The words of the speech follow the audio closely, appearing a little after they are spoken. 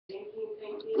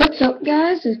What's up,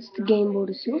 guys? It's the Game Boy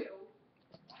Soup,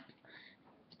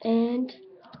 and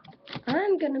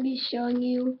I'm gonna be showing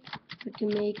you how to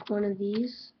make one of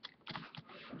these,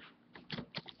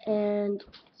 and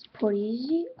it's pretty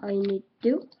easy. All you need to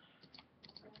do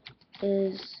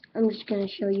is I'm just gonna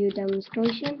show you a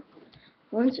demonstration.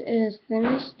 Once it is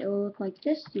finished, it will look like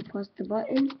this. You press the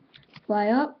button, fly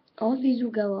up, all of these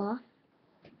will go off,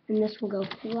 and this will go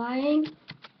flying,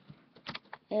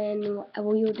 and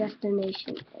whatever your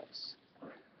destination is.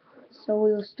 So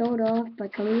we will start off by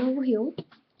coming over here.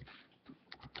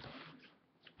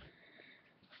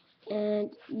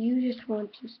 And you just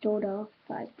want to start off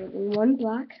by building one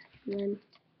block and then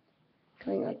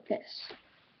going like this.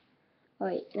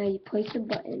 Alright, now you place a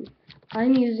button.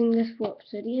 I'm using this for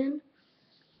obsidian,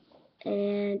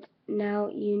 and now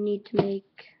you need to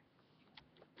make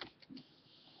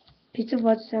a piece of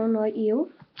redstone like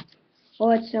you, or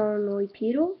redstone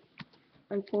repeater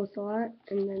on 4th art,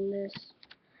 and then this,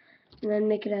 and then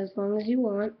make it as long as you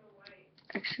want.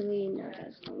 Actually, not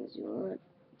as long as you want.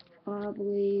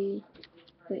 Probably,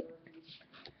 wait.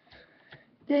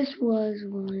 This was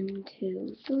 1,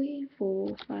 2, 3, 4,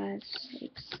 5,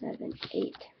 6, 7,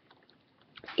 8.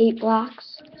 8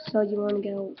 blocks. So you want to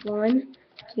go 1,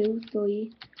 2,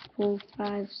 3, 4,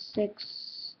 5,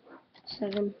 6,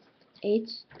 7,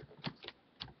 8.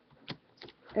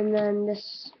 And then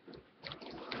this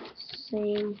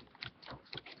same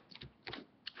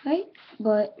height,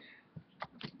 but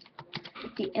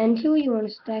at the end here you want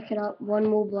to stack it up one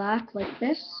more block like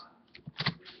this.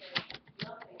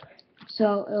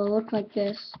 So it'll look like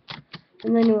this.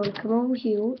 And then you want to come over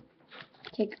here,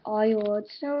 take all your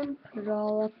redstone, put it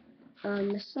all up on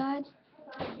this side,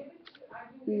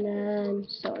 and then,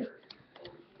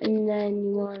 and then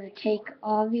you want to take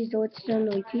all these redstone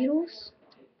repeaters,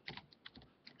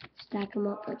 stack them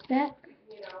up like that,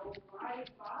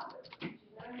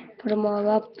 put them all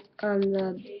up on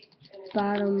the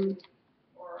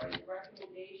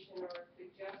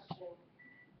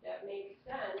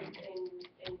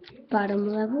bottom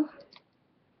level.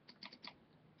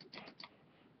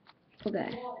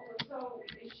 Okay.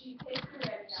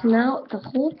 So now the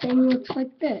whole thing looks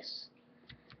like this.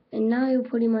 And now you're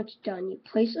pretty much done. You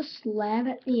place a slab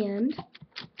at the end,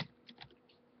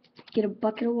 get a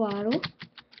bucket of water,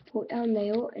 put it down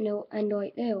there, and it'll end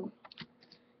right there.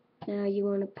 Now you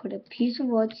want to put a piece of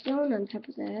redstone on top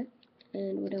of that,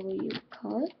 and whatever you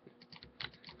call it.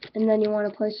 And then you want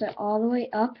to place it all the way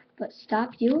up, but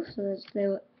stop you, so that's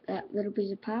that little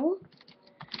piece of power.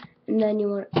 And then you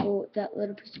want to put that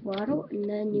little piece of water, and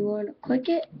then you want to click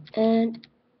it, and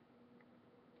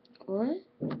what?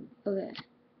 Okay.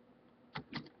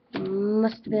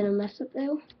 Must have been a mess up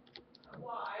there.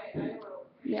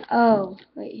 Yeah. Oh,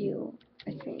 right here,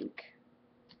 I think.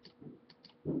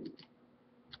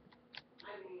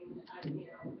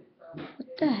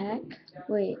 What the heck?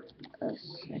 Wait a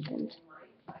second.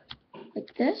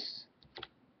 Like this?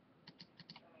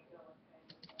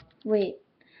 Wait.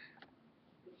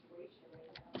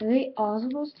 Are they all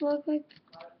supposed to look like?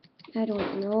 I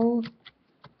don't know.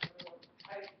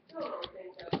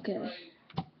 Okay.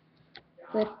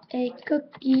 With a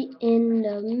cookie in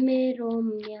the middle.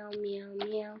 Meow, meow,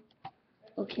 meow.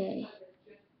 Okay.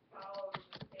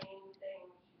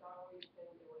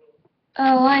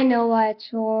 Oh, I know why it's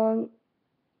wrong.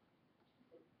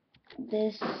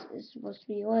 This is supposed to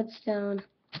be redstone.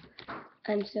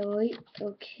 I'm sorry.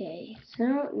 Okay.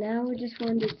 So now we just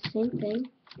want to do the same thing.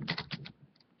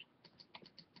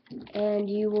 And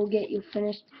you will get your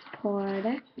finished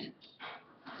product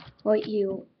right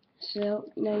here. So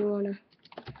now you want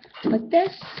to, like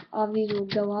this, all these will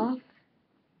go off.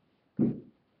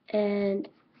 And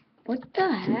what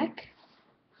the heck?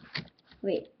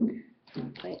 Wait, I'm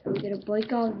gonna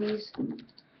break all these.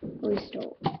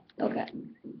 Restore. Okay.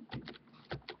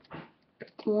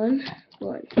 1,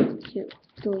 2,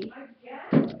 3,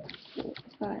 4,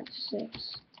 5,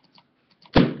 6.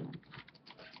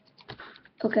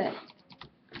 Okay.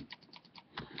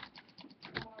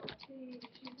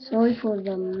 Sorry for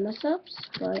the mess ups,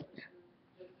 but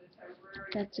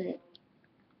that's it.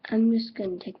 I'm just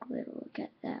gonna take a little look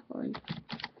at that one.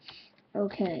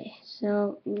 Okay,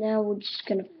 so now we're just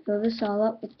gonna fill this all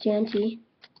up with TNT,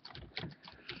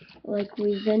 like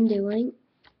we've been doing,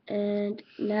 and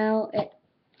now it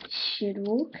should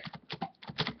work.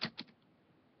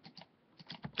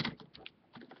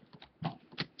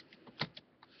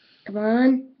 Come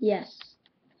on, yes.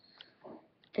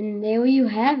 And there you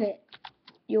have it,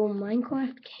 your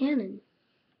Minecraft cannon.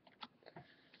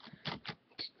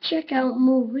 To check out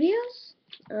more videos,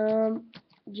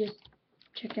 just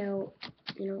check out,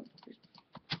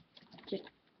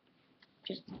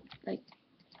 just like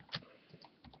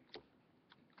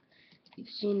you've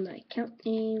seen my account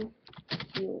name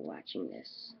if you're watching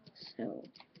this. So,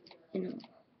 you know,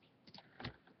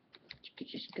 you could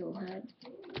just go ahead.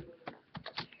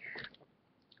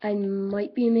 I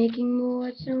might be making more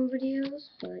redstone videos,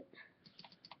 but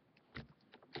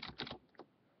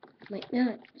might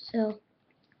not. So,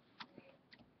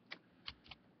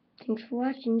 thanks for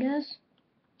watching, guys.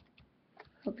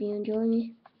 Hope you enjoy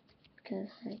me, because,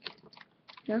 like,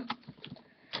 no.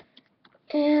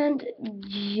 And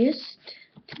just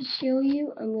to show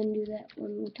you, I'm going to do that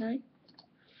one more time.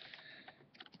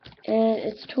 And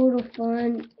it's total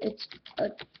fun. It's a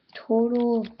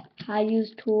total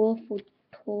high-use tool for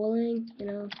tolling, you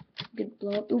know. You could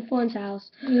blow up Ufon's house.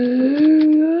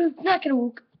 It's not gonna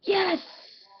work. Yes!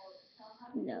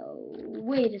 No,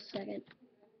 wait a second.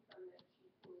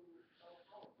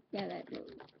 Yeah, that didn't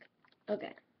work.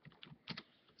 Okay.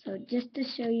 So just to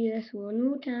show you this one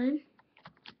more time,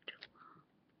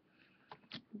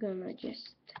 I'm gonna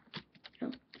just, you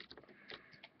know,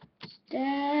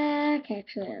 stack.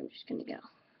 Actually, I'm just gonna go.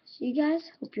 See you guys.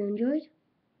 Hope you enjoyed.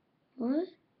 What?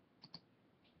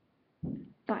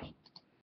 Bye.